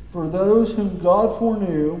 For those whom God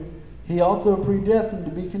foreknew, He also predestined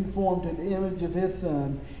to be conformed to the image of His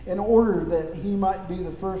Son, in order that He might be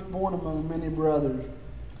the firstborn among many brothers.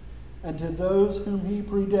 And to those whom He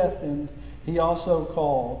predestined, He also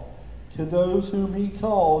called. To those whom He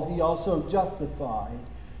called, He also justified.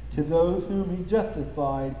 To those whom He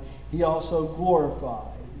justified, He also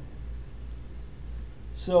glorified.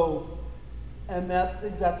 So, and that's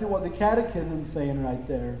exactly what the Catechism is saying right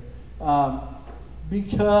there.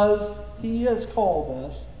 Because He has called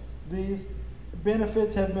us, these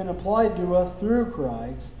benefits have been applied to us through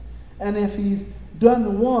Christ. And if He's done the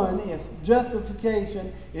one, if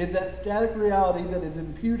justification is that static reality that is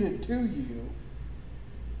imputed to you,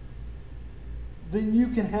 then you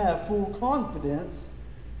can have full confidence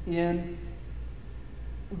in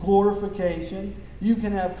glorification. You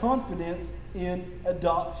can have confidence in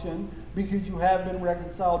adoption because you have been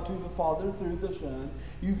reconciled to the Father through the Son.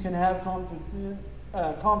 You can have confidence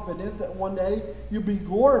that one day you'll be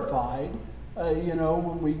glorified.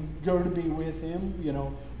 When we go to be with Him,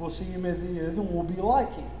 we'll see Him as He is and we'll be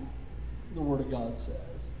like Him, the Word of God says.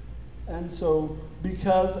 And so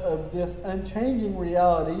because of this unchanging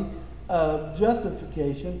reality of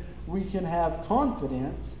justification, we can have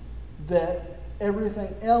confidence that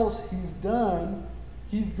everything else He's done,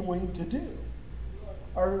 He's going to do.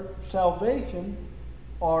 Our salvation,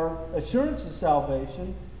 our assurance of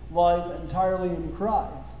salvation, lies entirely in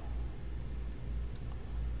Christ.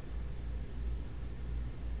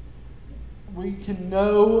 We can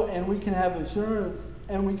know and we can have assurance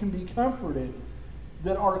and we can be comforted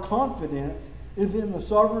that our confidence is in the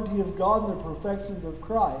sovereignty of God and the perfections of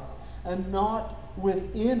Christ and not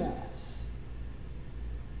within us.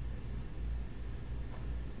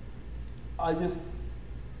 I just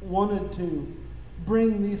wanted to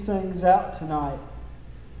bring these things out tonight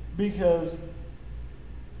because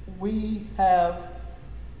we have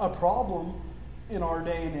a problem in our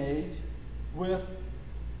day and age with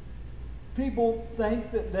people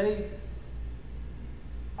think that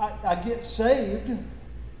I get saved,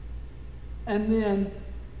 and then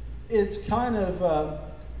it's kind of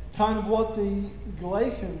what the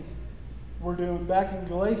Galatians were doing. Back in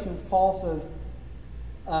Galatians, Paul says,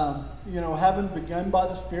 having begun by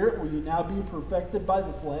the Spirit, will you now be perfected by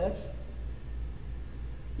the flesh?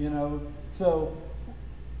 So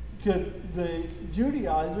because the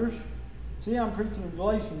Judaizers, see, I'm preaching in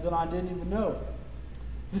Galatians and I didn't even know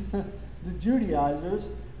it. The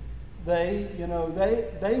Judaizers, they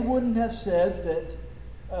wouldn't have said that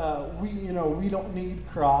we don't need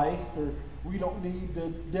Christ or we don't need the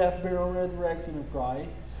death, burial, resurrection of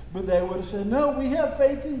Christ, but they would have said, no, we have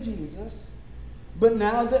faith in Jesus, but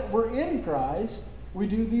now that we're in Christ, we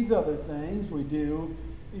do these other things. We do,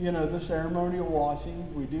 the ceremonial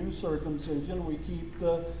washings, we do circumcision, we keep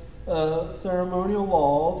the ceremonial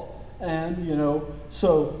laws, and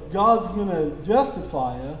so God's going to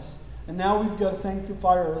justify us. And now we've got to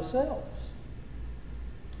sanctify ourselves.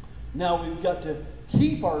 Now we've got to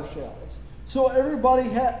keep ourselves. So everybody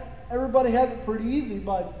has it pretty easy.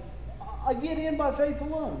 I get in by faith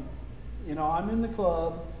alone. I'm in the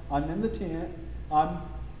club. I'm in the tent. I'm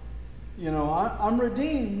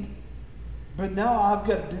redeemed. But now I've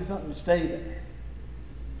got to do something to stay there.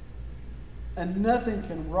 And nothing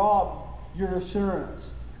can rob your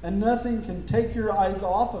assurance and nothing can take your eyes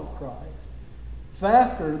off of Christ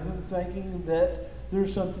faster than thinking that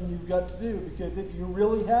there's something you've got to do. Because if you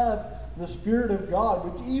really have the Spirit of God,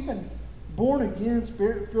 which even born-again,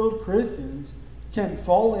 Spirit-filled Christians can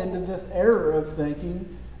fall into this error of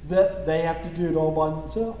thinking that they have to do it all by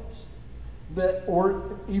themselves. That,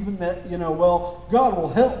 or even that, well, God will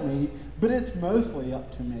help me, but it's mostly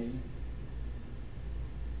up to me.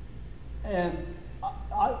 And I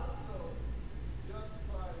so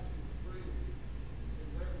justifies you freely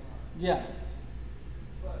in their mind. Yeah.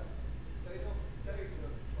 But they don't stay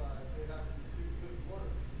justified. They have to do good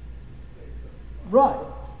works to stay justified. Right.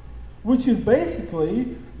 Which is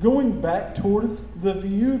basically going back towards the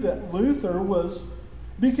view that Luther was,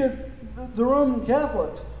 because the Roman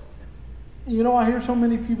Catholics, I hear so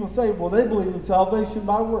many people say, well, they believe in salvation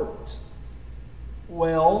by works.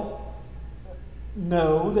 Well,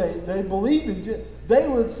 no, they believe in, they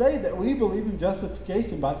would say that we believe in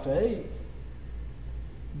justification by faith.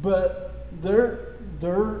 But their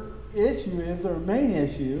issue is, their main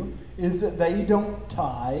issue is that they don't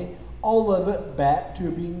tie all of it back to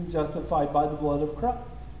being justified by the blood of Christ.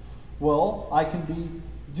 Well, I can be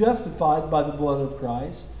justified by the blood of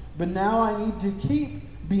Christ, but now I need to keep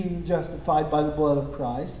being justified by the blood of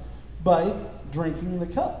Christ by drinking the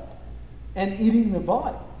cup and eating the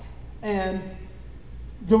body and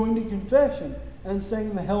going to confession and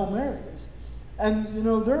saying the Hail Marys. And,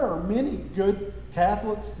 there are many good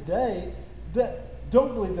Catholics today that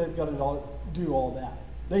don't believe they've got to do all that.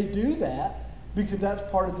 They do that because that's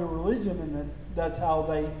part of their religion, and that's how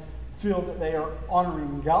they feel that they are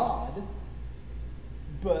honoring God.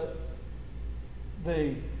 But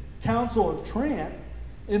the Council of Trent,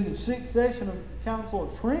 in the 6th session of the Council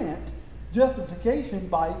of Trent, justification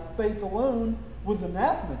by faith alone was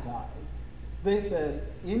anathematized. They said,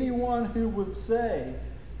 anyone who would say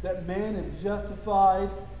that man is justified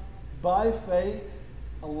by faith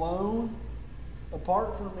alone,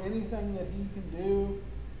 apart from anything that he can do,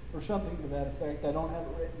 or something to that effect, I don't have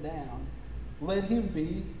it written down, let him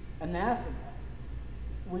be anathema,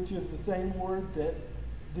 which is the same word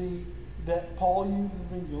that Paul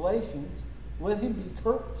uses in Galatians. Let him be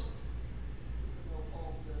cursed.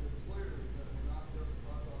 Paul says clearly that we're not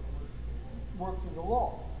justified by the Works of the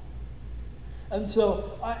law. And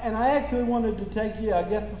so, I actually wanted to take you, I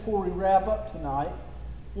guess before we wrap up tonight,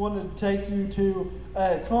 wanted to take you to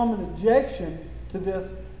a common objection to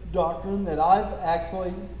this doctrine that I've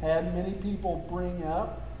actually had many people bring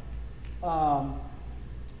up.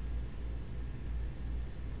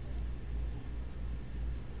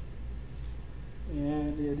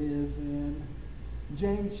 And it is in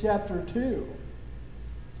James chapter 2.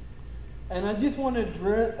 And I just want to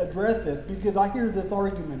address this because I hear this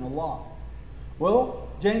argument a lot. Well,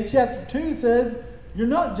 James chapter 2 says, you're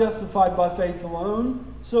not justified by faith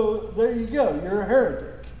alone, so there you go, you're a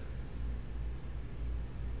heretic.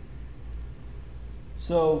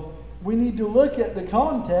 So we need to look at the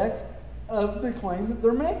context of the claim that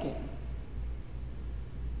they're making.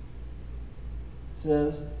 It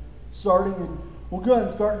says, we'll go ahead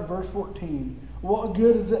and start in verse 14. What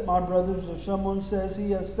good is it, my brothers, if someone says he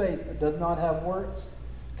has faith but does not have works?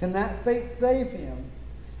 Can that faith save him?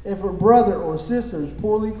 If a brother or sister is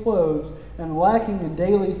poorly clothed and lacking in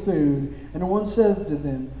daily food, and one says to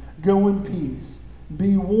them, go in peace,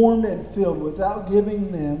 be warmed and filled, without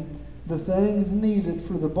giving them the things needed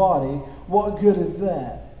for the body, what good is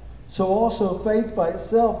that? So also faith by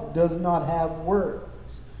itself does not have works.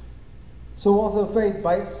 So also faith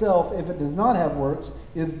by itself, if it does not have works,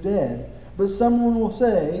 is dead. But someone will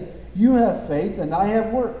say, you have faith and I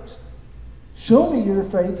have works. Show me your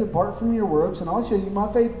faith apart from your works, and I'll show you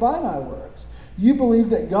my faith by my works. You believe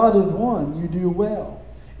that God is one, you do well.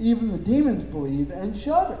 Even the demons believe and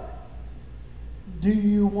shudder. Do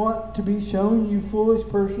you want to be shown, you foolish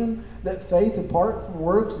person, that faith apart from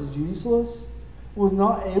works is useless? Was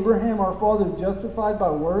not Abraham our father justified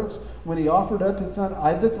by works when he offered up his son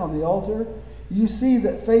Isaac on the altar? You see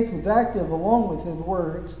that faith was active along with his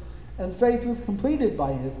works, and faith was completed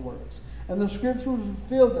by his works. And the scripture was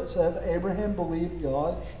fulfilled that says, Abraham believed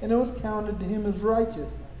God, and it was counted to him as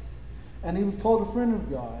righteousness. And he was called a friend of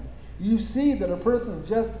God. You see that a person is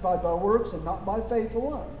justified by works and not by faith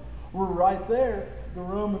alone. We're right there, the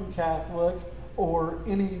Roman Catholic or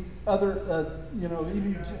any other,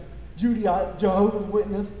 even Jehovah's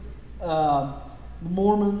Witness, the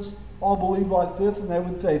Mormons all believe like this, and they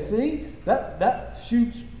would say, see, that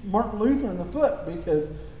shoots Martin Luther in the foot, because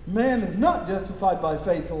man is not justified by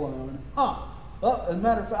faith alone. Well, as a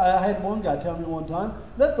matter of fact, I had one guy tell me one time,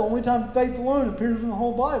 that's the only time faith alone appears in the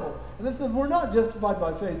whole Bible. And it says we're not justified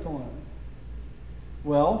by faith alone.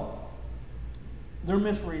 Well, they're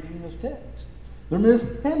misreading this text. They're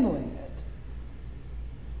mishandling it.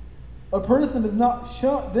 A person is not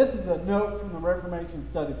shown, this is a note from the Reformation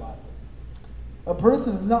Study Bible. A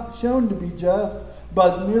person is not shown to be just by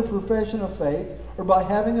the mere profession of faith or by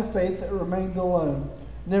having a faith that remains alone,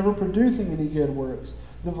 never producing any good works.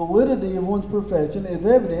 The validity of one's profession is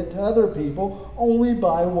evident to other people only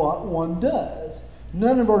by what one does.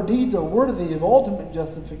 None of our deeds are worthy of ultimate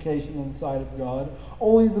justification in the sight of God.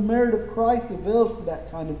 Only the merit of Christ avails for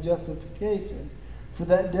that kind of justification, for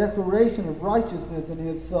that declaration of righteousness in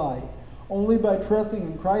His sight. Only by trusting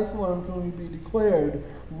in Christ alone can we be declared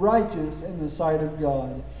righteous in the sight of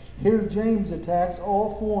God. Here James attacks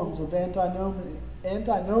all forms of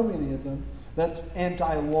antinomianism, that's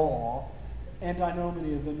anti-law.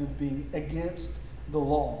 Antinomianism is being against the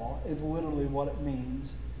law, is literally what it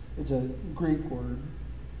means. It's a Greek word.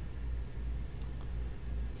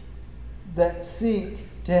 That seek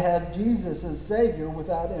to have Jesus as Savior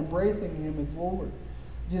without embracing Him as Lord.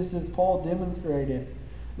 Just as Paul demonstrated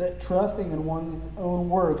that trusting in one's own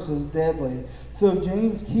works is deadly. So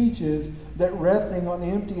James teaches that resting on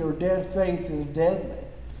empty or dead faith is deadly.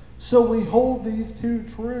 So we hold these two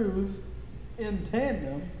truths in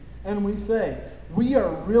tandem, and we say, we are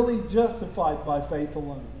really justified by faith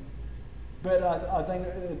alone. But I think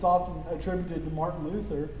it's often attributed to Martin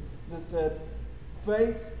Luther that said,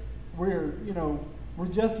 faith, we're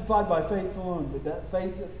justified by faith alone, but that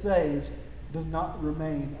faith that saves does not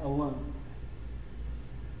remain alone.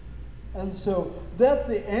 And so that's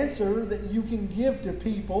the answer that you can give to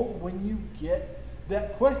people when you get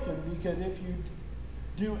that question, because if you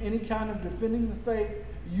do any kind of defending the faith,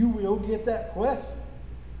 you will get that question.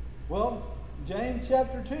 Well, James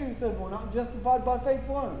chapter 2 says we're not justified by faith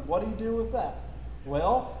alone. What do you do with that?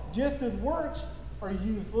 Well, just as works are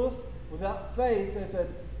useless without faith, they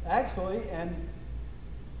said, actually, and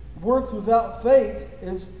works without faith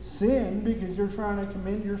is sin because you're trying to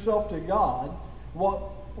commend yourself to God.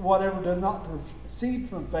 Whatever does not proceed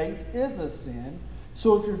from faith is a sin.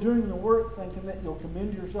 So if you're doing the work thinking that you'll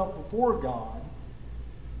commend yourself before God,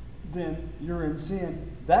 then you're in sin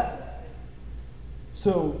that way.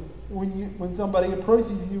 So when somebody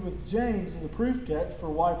approaches you with James as a proof text for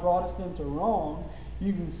why Protestants are wrong,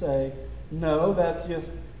 you can say, no, that's just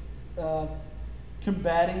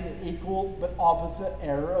combating the equal but opposite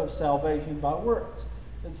error of salvation by works.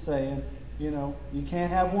 It's saying, you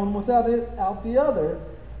can't have one without the other,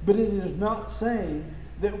 but it is not saying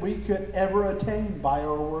that we could ever attain by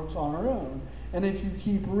our works on our own. And if you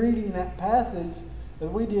keep reading that passage, as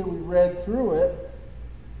we did, we read through it,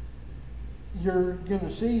 you're going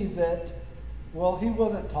to see that, well, he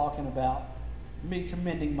wasn't talking about me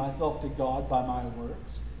commending myself to God by my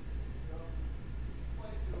works.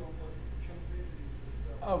 Explain to them what commending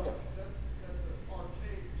yourself. Okay. That's an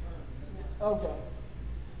archaic term. Okay.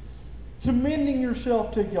 Commending yourself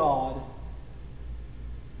to God,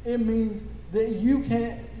 it means that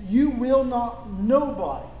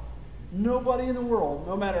nobody in the world,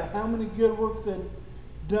 no matter how many good works they've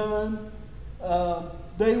done,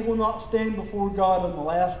 they will not stand before God on the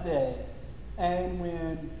last day. And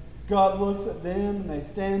when God looks at them and they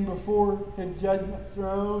stand before His judgment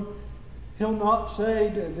throne, He'll not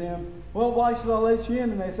say to them, well, why should I let you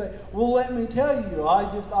in? And they say, well, let me tell you, I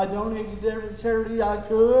donated to every charity I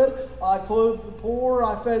could. I clothed the poor.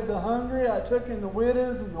 I fed the hungry. I took in the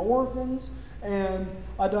widows and the orphans. And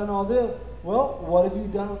I done all this. Well, what have you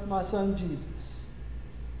done with my son Jesus?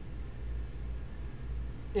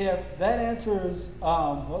 If that answer is,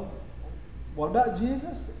 well, what about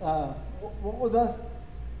Jesus? What was that?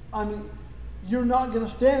 I mean, you're not going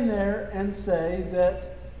to stand there and say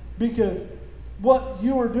that, because what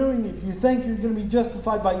you are doing, if you think you're going to be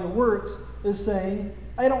justified by your works, is saying,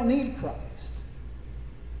 I don't need Christ.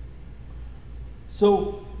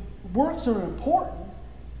 So works are important,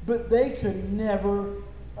 but they could never,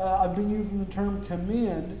 I've been using the term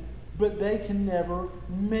commend, but they can never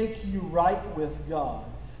make you right with God.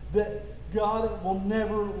 That God will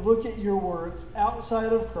never look at your works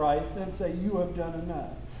outside of Christ and say, you have done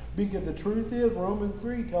enough. Because the truth is, Romans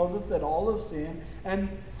 3 tells us that all have sinned and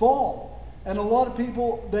fall. And a lot of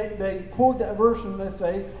people, they quote that verse and they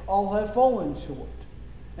say, all have fallen short.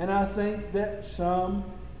 And I think that some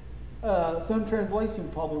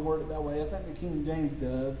translations probably word it that way. I think the King James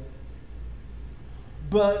does.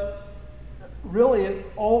 But really, it's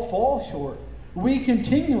all fall short. We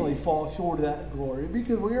continually fall short of that glory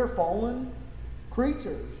because we are fallen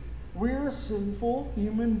creatures. We're sinful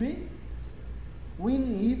human beings. We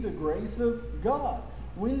need the grace of God.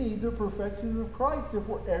 We need the perfection of Christ if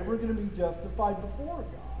we're ever going to be justified before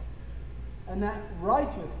God. And that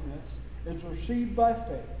righteousness is received by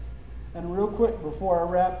faith. And real quick, before I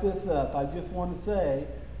wrap this up, I just want to say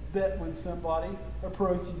that when somebody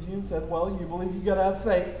approaches you and says, well, you believe you got to have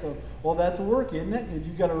faith, so, well, that's a work, isn't it? Because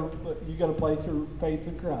you got to place your faith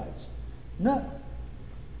in Christ. No.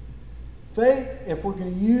 Faith, if we're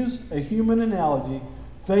going to use a human analogy,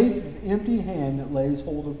 faith is the empty hand that lays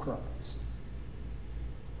hold of Christ.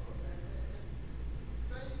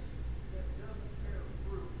 Faith that doesn't bear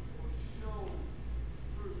fruit or show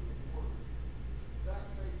fruit of work, that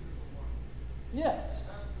faith is a lie. Yes. That's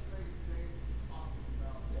the faith James is talking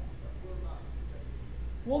about, that we're not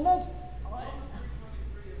saved. Well, that's... Romans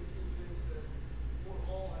 3:23 in the King James says, for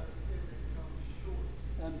all have sinned and come short.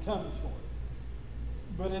 And come short.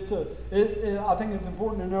 But I think it's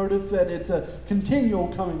important to notice that it's a continual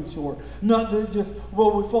coming short. Not that just,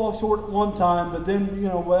 well, we fall short at one time, but then,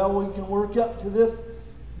 well, we can work up to this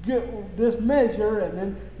measure, and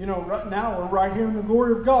then, right now we're right here in the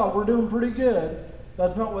glory of God. We're doing pretty good.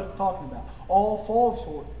 That's not what it's talking about. All fall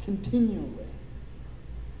short continually.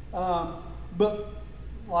 But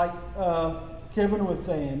like Kevin was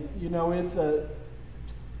saying, it's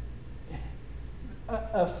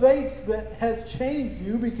a faith that has changed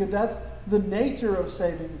you, because that's the nature of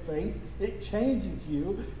saving faith. It changes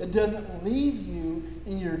you. It doesn't leave you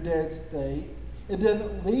in your dead state. It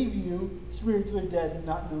doesn't leave you spiritually dead and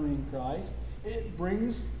not knowing Christ. It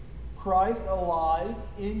brings Christ alive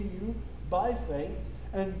in you by faith.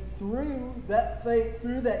 And through that faith,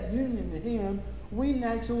 through that union to Him, we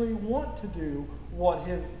naturally want to do what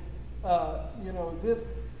His, this,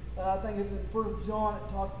 I think it's in 1 John, it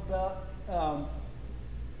talks about,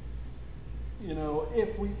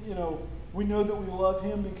 if we know that we love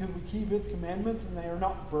Him because we keep His commandments and they are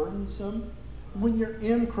not burdensome. When you're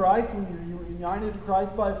in Christ, when you're united to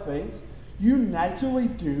Christ by faith, you naturally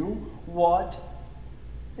do what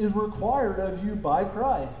is required of you by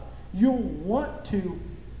Christ. You'll want to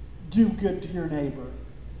do good to your neighbor,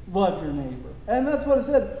 love your neighbor. And that's what it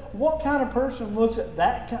said. What kind of person looks at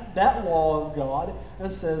that law of God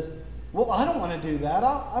and says, well, I don't want to do that.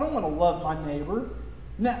 I don't want to love my neighbor.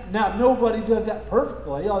 Now, nobody does that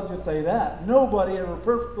perfectly. I'll just say that. Nobody ever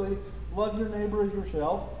perfectly loves your neighbor as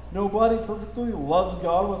yourself. Nobody perfectly loves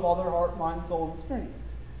God with all their heart, mind, soul, and strength.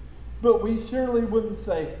 But we surely wouldn't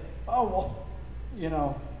say, oh, well,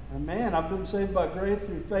 man, I've been saved by grace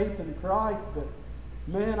through faith in Christ, but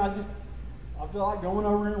man, I feel like going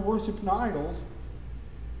over here and worshiping idols.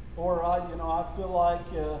 Or I feel like,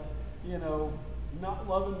 not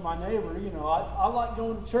loving my neighbor. I like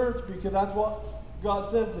going to church because that's what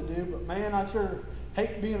God says to do, but man, I sure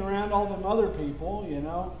hate being around all them other people,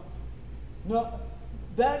 No,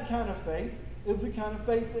 that kind of faith is the kind of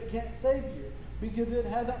faith that can't save you, because it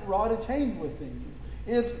hasn't wrought a change within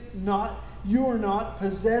you. You are not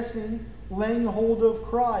possessing, laying hold of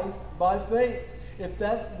Christ by faith, if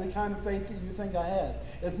that's the kind of faith that you think I have.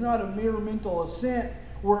 It's not a mere mental assent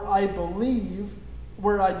where I believe,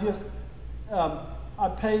 where I just, I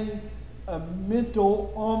pay a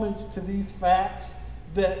mental homage to these facts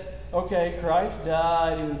that, okay, Christ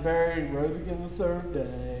died, He was buried, rose again the third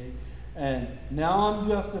day, and now I'm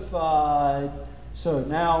justified, so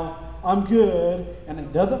now I'm good, and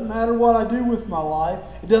it doesn't matter what I do with my life.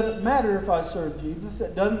 It doesn't matter if I serve Jesus.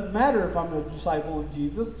 It doesn't matter if I'm a disciple of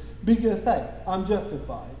Jesus, because, hey, I'm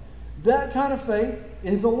justified. That kind of faith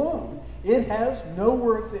is alone. It has no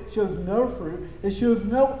works. It shows no fruit. It shows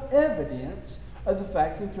no evidence of the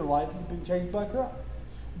fact that your life has been changed by Christ.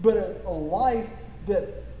 But a life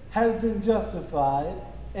that has been justified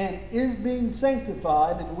and is being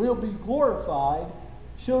sanctified and will be glorified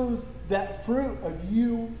shows that fruit of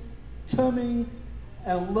you coming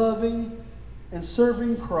and loving and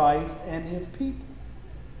serving Christ and His people.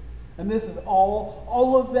 And this is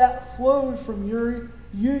all of that flows from your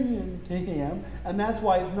union to Him, and that's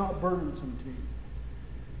why it's not burdensome to you.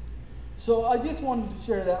 So I just wanted to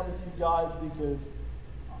share that with you guys, because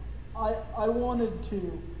I wanted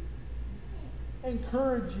to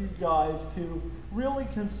encourage you guys to really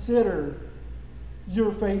consider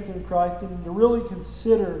your faith in Christ, and to really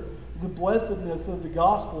consider the blessedness of the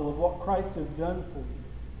gospel of what Christ has done for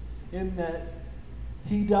you, in that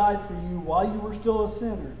He died for you while you were still a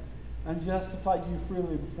sinner and justified you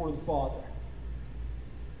freely before the Father.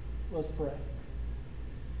 Let's pray.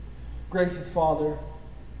 Gracious Father,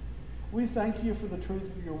 we thank You for the truth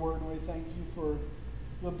of Your word, and we thank You for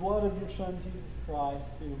the blood of Your Son, Jesus Christ,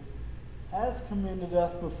 who has commended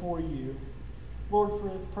us before You. Lord, for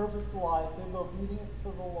His perfect life, His obedience to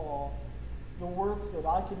the law, the works that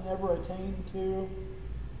I can never attain to,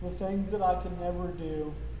 the things that I can never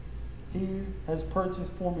do, He has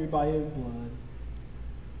purchased for me by His blood.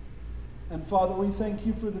 And Father, we thank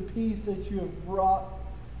You for the peace that You have brought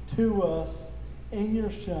to us in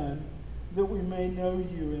your Son, that we may know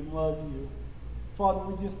you and love you. Father,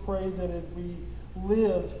 we just pray that as we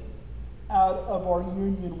live out of our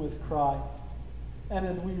union with Christ, and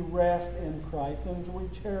as we rest in Christ, and as we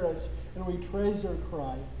cherish and we treasure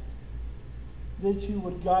Christ, that you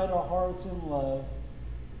would guide our hearts in love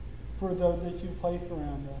for those that you placed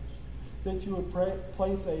around us, that you would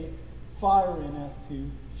place a fire in us to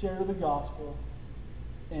share the gospel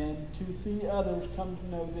and to see others come to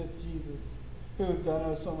know this Jesus who has done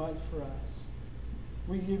us so much for us.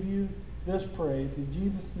 We give you this praise in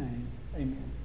Jesus' name. Amen.